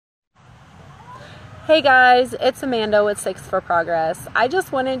Hey guys, it's Amanda with Six for Progress. I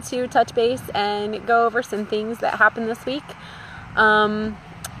just wanted to touch base and go over some things that happened this week. The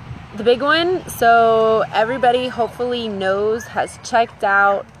big one, so everybody hopefully knows, has checked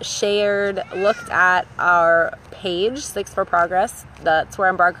out, shared, looked at our page, Six for Progress. That's where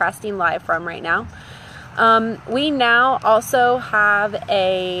I'm broadcasting live from right now. We now also have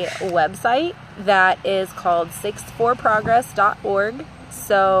a website that is called sixforprogress.org.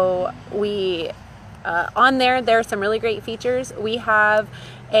 So on there are some really great features. We have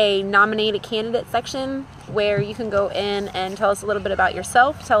a nominate a candidate section where you can go in and tell us a little bit about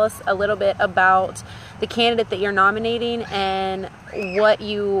yourself, tell us a little bit about the candidate that you're nominating and what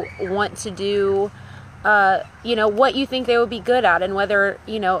you want to do, what you think they would be good at and whether,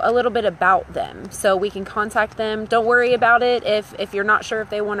 a little bit about them so we can contact them. Don't worry about it if you're not sure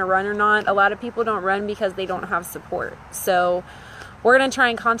if they want to run or not. A lot of people don't run because they don't have support. So we're going to try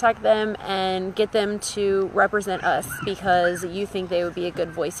and contact them and get them to represent us because you think they would be a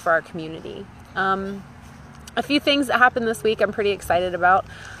good voice for our community. A few things that happened this week I'm pretty excited about.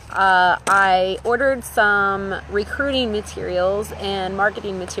 I ordered some recruiting materials and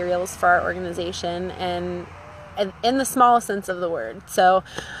marketing materials for our organization, and in the smallest sense of the word. So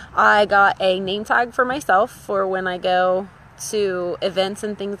I got a name tag for myself for when I go to events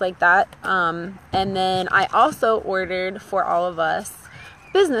and things like that. And then I also ordered for all of us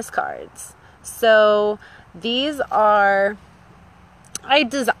business cards. So these are, I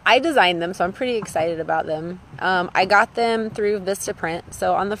designed them, so I'm pretty excited about them. I got them through Vistaprint.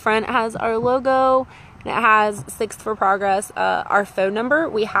 So on the front it has our logo, and it has Six for Progress, our phone number.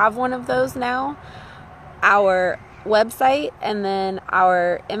 We have one of those now, our website, and then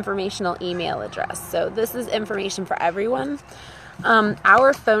our informational email address. So this is information for everyone.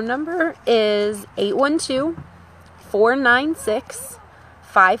 Our phone number is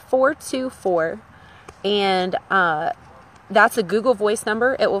 812-496-5424, and that's a Google Voice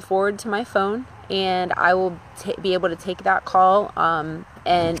number. It will forward to my phone, and I will be able to take that call.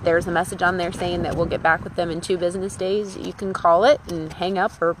 And there's a message on there saying that we'll get back with them in 2 business days. You can call it and hang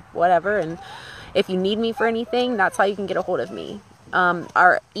up or whatever, and if you need me for anything, that's how you can get a hold of me.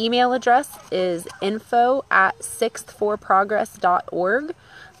 Our email address is info@sixthforprogress.org.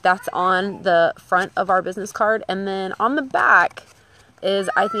 That's on the front of our business card. And then on the back is,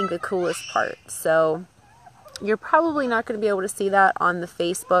 I think, the coolest part. So you're probably not going to be able to see that on the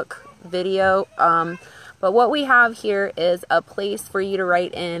Facebook video. But what we have here is a place for you to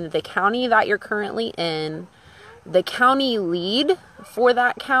write in the county that you're currently in, the county lead for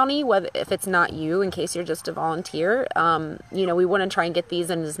that county, whether if it's not you, in case you're just a volunteer. We want to try and get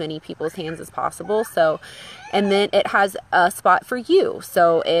these in as many people's hands as possible. So, and then it has a spot for you.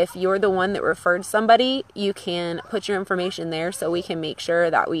 So if you're the one that referred somebody, you can put your information there so we can make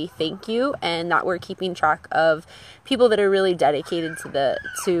sure that we thank you and that we're keeping track of people that are really dedicated to the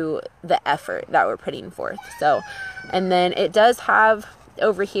effort that we're putting forth. So, and then it does have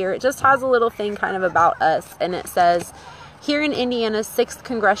over here, it just has a little thing kind of about us, and it says, here in Indiana's 6th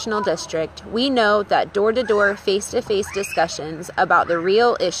Congressional District, we know that door-to-door, face-to-face discussions about the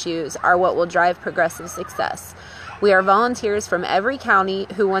real issues are what will drive progressive success. We are volunteers from every county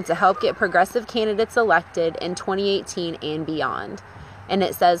who want to help get progressive candidates elected in 2018 and beyond. And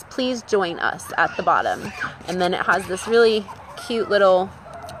it says, please join us at the bottom. And then it has this really cute little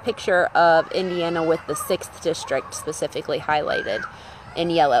picture of Indiana with the 6th District specifically highlighted in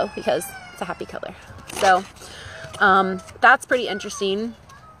yellow because it's a happy color. So that's pretty interesting.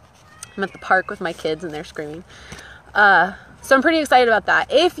 I'm at the park with my kids and they're screaming. So I'm pretty excited about that.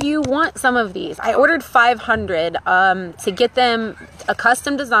 If you want some of these, I ordered 500 to get them a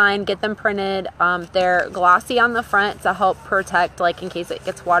custom design, get them printed. They're glossy on the front to help protect, like in case it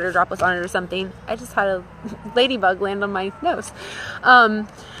gets water droplets on it or something. I just had a ladybug land on my nose.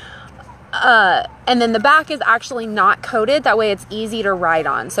 And then the back is actually not coated. That way it's easy to write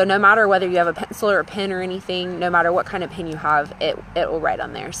on. So no matter whether you have a pencil or a pen or anything, no matter what kind of pen you have, it will write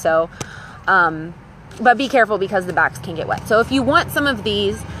on there. So, but be careful because the backs can get wet. So if you want some of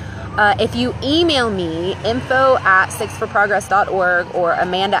these, if you email me, info@sixforprogress.org or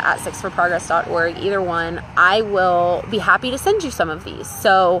amanda@sixforprogress.org, either one, I will be happy to send you some of these.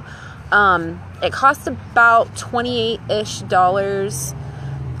 So, it costs about $28-ish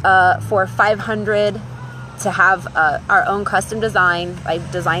for 500 to have our own custom design. I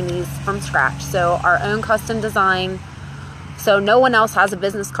designed these from scratch, so our own custom design, so no one else has a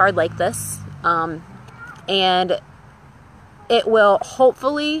business card like this, and it will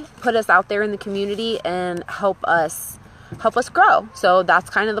hopefully put us out there in the community and help us help us grow. So that's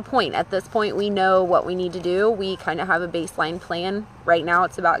kind of the point. At this point, we know what we need to do. We kind of have a baseline plan. Right now,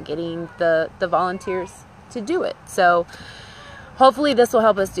 it's about getting the volunteers to do it. So hopefully this will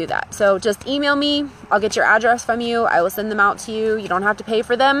help us do that. So just email me. I'll get your address from you. I will send them out to you. You don't have to pay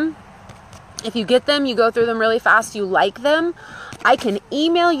for them. If you get them, you go through them really fast, you like them, I can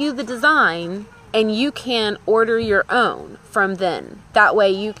email you the design and you can order your own from then. That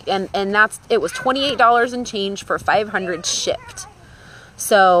way you, and it was $28 and change for 500 shipped.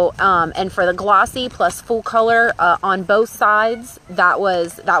 So, and for the glossy plus full color on both sides, that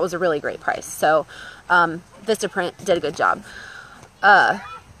was a really great price. So, Vistaprint did a good job.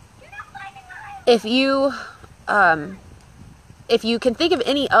 If you can think of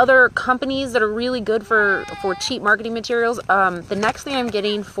any other companies that are really good for cheap marketing materials, the next thing I'm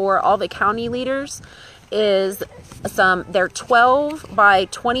getting for all the county leaders is they're 12 by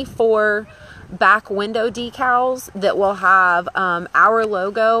 24 back window decals that will have our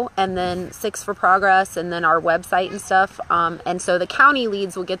logo and then 6 for Progress and then our website and stuff. And so the county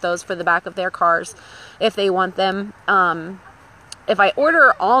leads will get those for the back of their cars if they want them. If I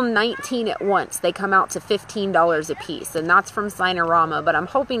order all 19 at once, they come out to $15 a piece, and that's from Signorama, but I'm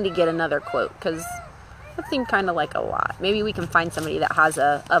hoping to get another quote, because that seemed kind of like a lot. Maybe we can find somebody that has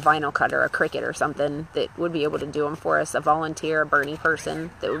a vinyl cutter, a Cricut or something, that would be able to do them for us, a volunteer, a Bernie person,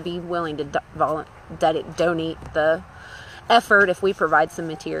 that would be willing to donate the effort if we provide some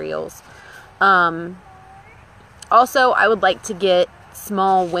materials. Also, I would like to get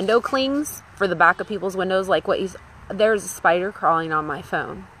small window clings for the back of people's windows, like what there's a spider crawling on my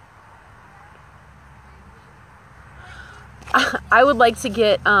phone. I would like to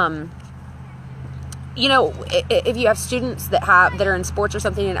get, if you have students that are in sports or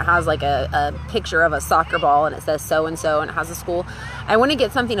something and it has like a picture of a soccer ball and it says so-and-so and it has a school, I want to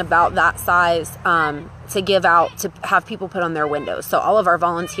get something about that size to give out, to have people put on their windows. So all of our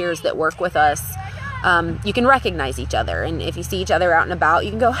volunteers that work with us, you can recognize each other, and if you see each other out and about,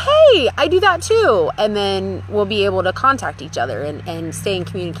 you can go, hey, I do that too, and then we'll be able to contact each other and stay in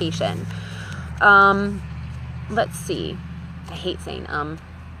communication. Let's see, I hate saying I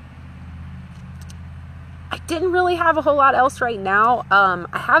didn't really have a whole lot else right now. I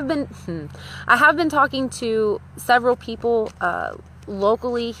have been talking to several people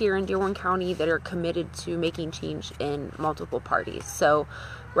locally here in Dearborn County that are committed to making change in multiple parties. So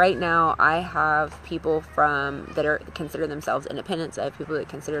right now, I have people that consider themselves independents. I have people that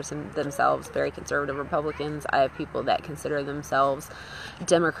consider themselves very conservative Republicans. I have people that consider themselves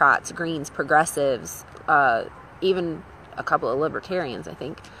Democrats, Greens, progressives, even a couple of libertarians, I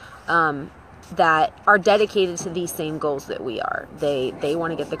think, that are dedicated to these same goals that we are. They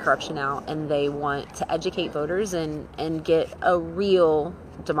want to get the corruption out, and they want to educate voters and get a real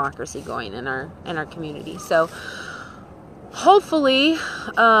democracy going in our community. So hopefully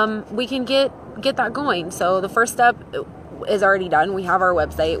we can get that going. So the first step is already done. We have our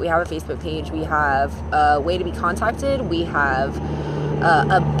website, we have a Facebook page, we have a way to be contacted, we have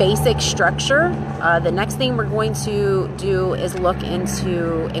a basic structure. The next thing we're going to do is look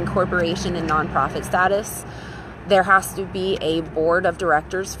into incorporation and nonprofit status. There has to be a board of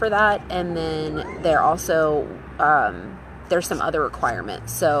directors for that, and then there also there's some other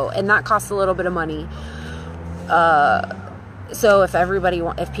requirements. So, and that costs a little bit of money. So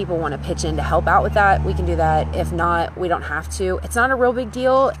if people want to pitch in to help out with that, we can do that. If not, we don't have to. It's not a real big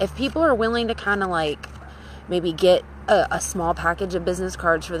deal. If people are willing to kind of like maybe get a small package of business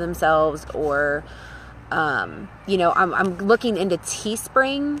cards for themselves, or I'm looking into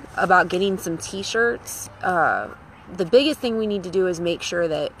Teespring about getting some t-shirts. The biggest thing we need to do is make sure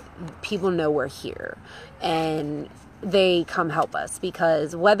that people know we're here and they come help us,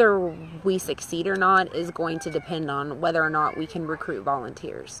 because whether we succeed or not is going to depend on whether or not we can recruit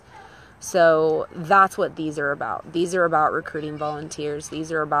volunteers. So that's what these are about. These are about recruiting volunteers.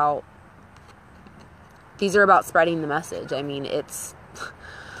 These are about spreading the message. I mean, it's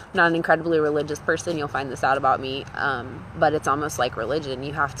not an incredibly religious person. You'll find this out about me. But it's almost like religion.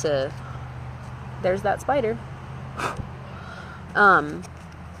 You have to, there's that spider.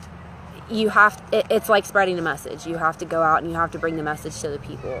 It's like spreading a message. You have to go out and you have to bring the message to the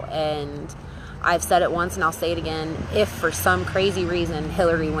people. And I've said it once and I'll say it again. If for some crazy reason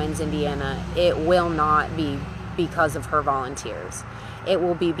Hillary wins Indiana, it will not be because of her volunteers. It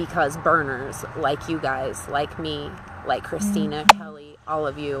will be because burners like you guys, like me, like Christina, Kelly, all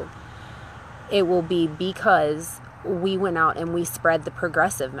of you, it will be because we went out and we spread the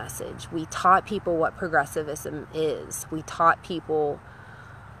progressive message. We taught people what progressivism is. We taught people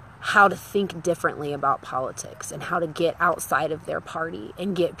how to think differently about politics and how to get outside of their party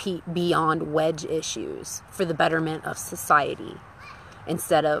and get beyond wedge issues for the betterment of society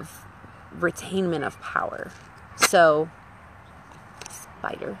instead of retainment of power. So,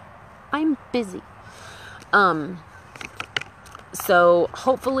 spider, I'm busy. So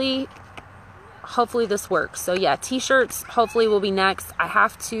hopefully this works. So yeah, t-shirts hopefully will be next. I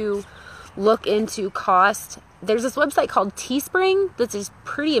have to look into cost. There's this website called Teespring that's just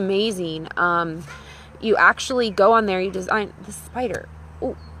pretty amazing. You actually go on there, you design the spider.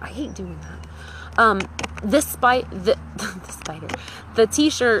 Oh, I hate doing that. The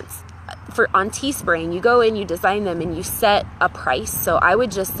t-shirts on Teespring, you go in, you design them, and you set a price. So I would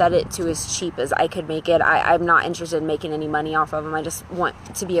just set it to as cheap as I could make it. I'm not interested in making any money off of them. I just want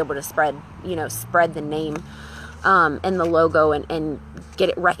to be able to spread the name and the logo and get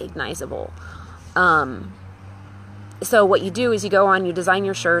it recognizable. So what you do is you go on, you design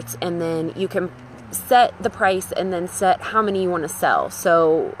your shirts, and then you can set the price and then set how many you want to sell.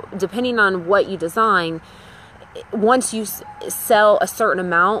 So depending on what you design, once you sell a certain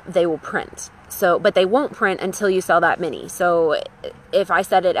amount, they will print. So, but they won't print until you sell that many. So if I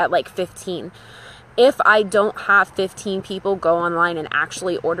set it at like 15, if I don't have 15 people go online and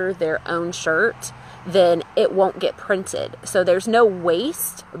actually order their own shirt, then it won't get printed. So there's no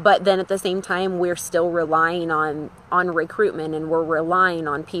waste, but then at the same time, we're still relying on recruitment, and we're relying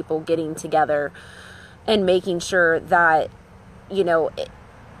on people getting together and making sure that,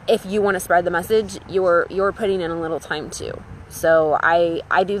 if you want to spread the message, you're putting in a little time too. So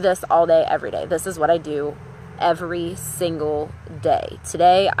I do this all day, every day. This is what I do every single day.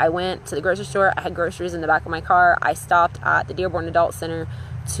 Today, I went to the grocery store. I had groceries in the back of my car. I stopped at the Dearborn Adult Center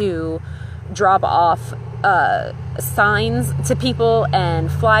to drop off signs to people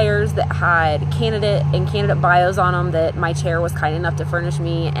and flyers that had candidate bios on them that my chair was kind enough to furnish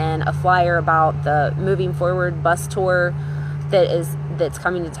me, and a flyer about the Moving Forward bus tour that's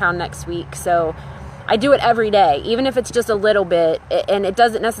coming to town next week. So I do it every day, even if it's just a little bit, and it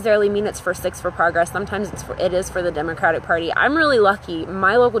doesn't necessarily mean it's for Six for Progress. Sometimes it is for the Democratic Party. I'm really lucky.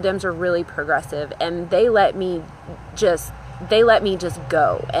 My local Dems are really progressive, and they let me just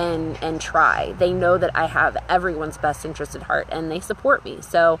go and try. They know that I have everyone's best interest at heart, and they support me.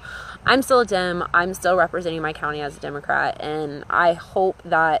 So I'm still a Dem. I'm still representing my county as a Democrat, and I hope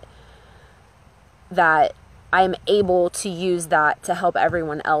that I'm able to use that to help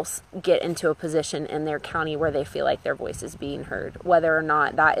everyone else get into a position in their county where they feel like their voice is being heard, whether or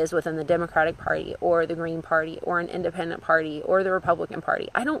not that is within the Democratic Party or the Green Party or an independent party or the Republican Party.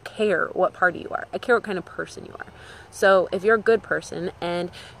 I don't care what party you are. I care what kind of person you are. So if you're a good person and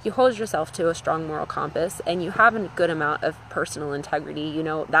you hold yourself to a strong moral compass and you have a good amount of personal integrity,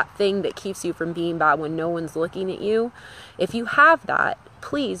 that thing that keeps you from being bad when no one's looking at you, if you have that,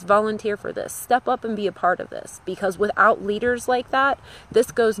 please volunteer for this. Step up and be a part of this, because without leaders like that,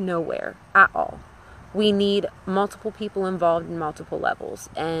 this goes nowhere at all. We need multiple people involved in multiple levels,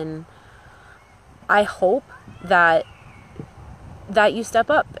 and I hope that you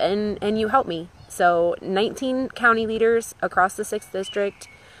step up and you help me. So 19 county leaders across the 6th district.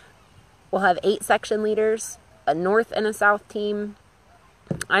 We'll have 8 section leaders, a north and a south team.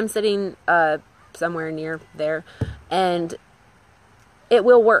 I'm sitting somewhere near there, and it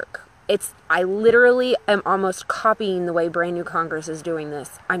will work. I literally am almost copying the way Brand New Congress is doing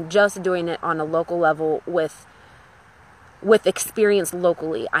this. I'm just doing it on a local level with experience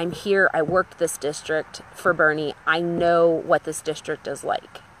locally. I'm here. I worked this district for Bernie. I know what this district is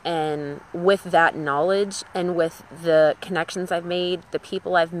like. And with that knowledge and with the connections I've made, the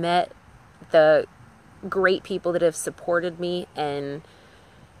people I've met, the great people that have supported me and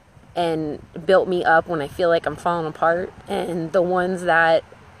built me up when I feel like I'm falling apart, and the ones that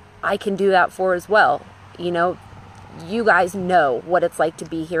I can do that for as well. You guys know what it's like to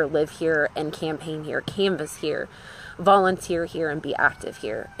be here, live here, and campaign here, canvass here, volunteer here, and be active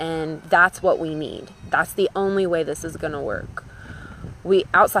here. And that's what we need. That's the only way this is going to work. We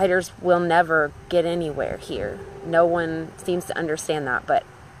outsiders will never get anywhere here. No one seems to understand that, but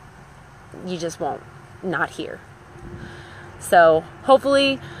you just won't. Not here. So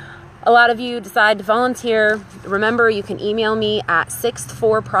hopefully a lot of you decide to volunteer. Remember, you can email me at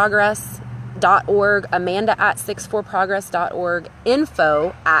 64progress.org, Amanda@64progress.org,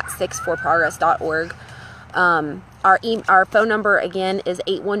 info@64progress.org. Our phone number again is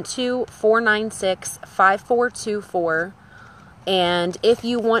 812-496-5424. And if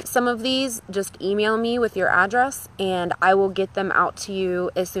you want some of these, just email me with your address and I will get them out to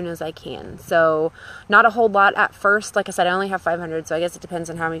you as soon as I can. So not a whole lot at first. Like I said, I only have 500, so I guess it depends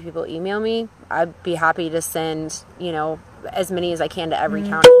on how many people email me. I'd be happy to send, as many as I can to every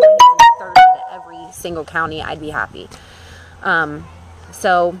county. single county, I'd be happy.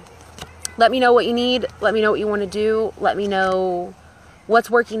 So let me know what you need. Let me know what you want to do. Let me know what's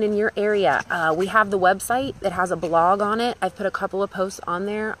working in your area. We have the website that has a blog on it. I've put a couple of posts on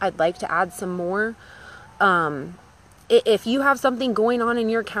there. I'd like to add some more. If you have something going on in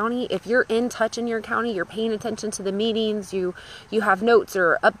your county, if you're in touch in your county, you're paying attention to the meetings, you have notes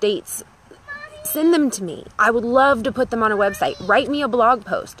or updates, send them to me. I would love to put them on a website. Write me a blog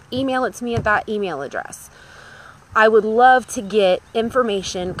post. Email it to me at that email address. I would love to get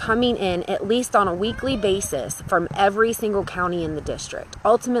information coming in at least on a weekly basis from every single county in the district.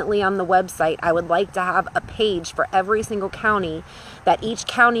 Ultimately, on the website, I would like to have a page for every single county that each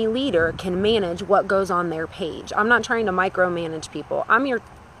county leader can manage what goes on their page. I'm not trying to micromanage people. I'm your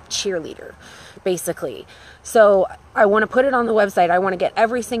cheerleader, basically. So I want to put it on the website. I want to get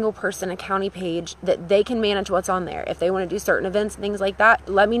every single person a county page that they can manage what's on there. If they want to do certain events and things like that,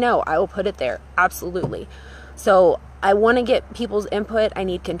 let me know. I will put it there. Absolutely. So I want to get people's input. I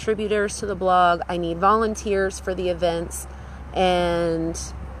need contributors to the blog. I need volunteers for the events. And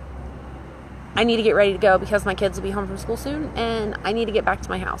I need to get ready to go because my kids will be home from school soon. And I need to get back to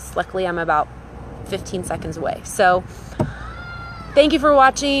my house. Luckily, I'm about 15 seconds away. So thank you for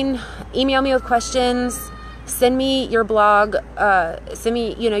watching. Email me with questions. Send me your blog. Send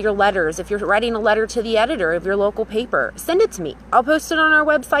me, your letters. If you're writing a letter to the editor of your local paper, send it to me. I'll post it on our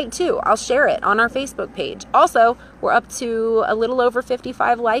website too. I'll share it on our Facebook page. Also, we're up to a little over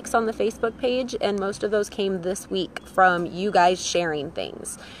 55 likes on the Facebook page, and most of those came this week from you guys sharing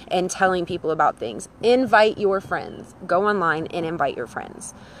things and telling people about things. Invite your friends. Go online and invite your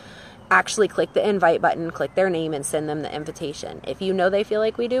friends. Actually click the invite button, click their name, and send them the invitation. If you know they feel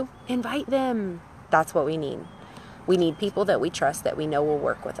like we do, invite them. That's what we need. We need people that we trust, that we know will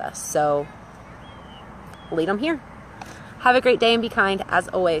work with us. So lead them here. Have a great day and be kind, as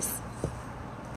always.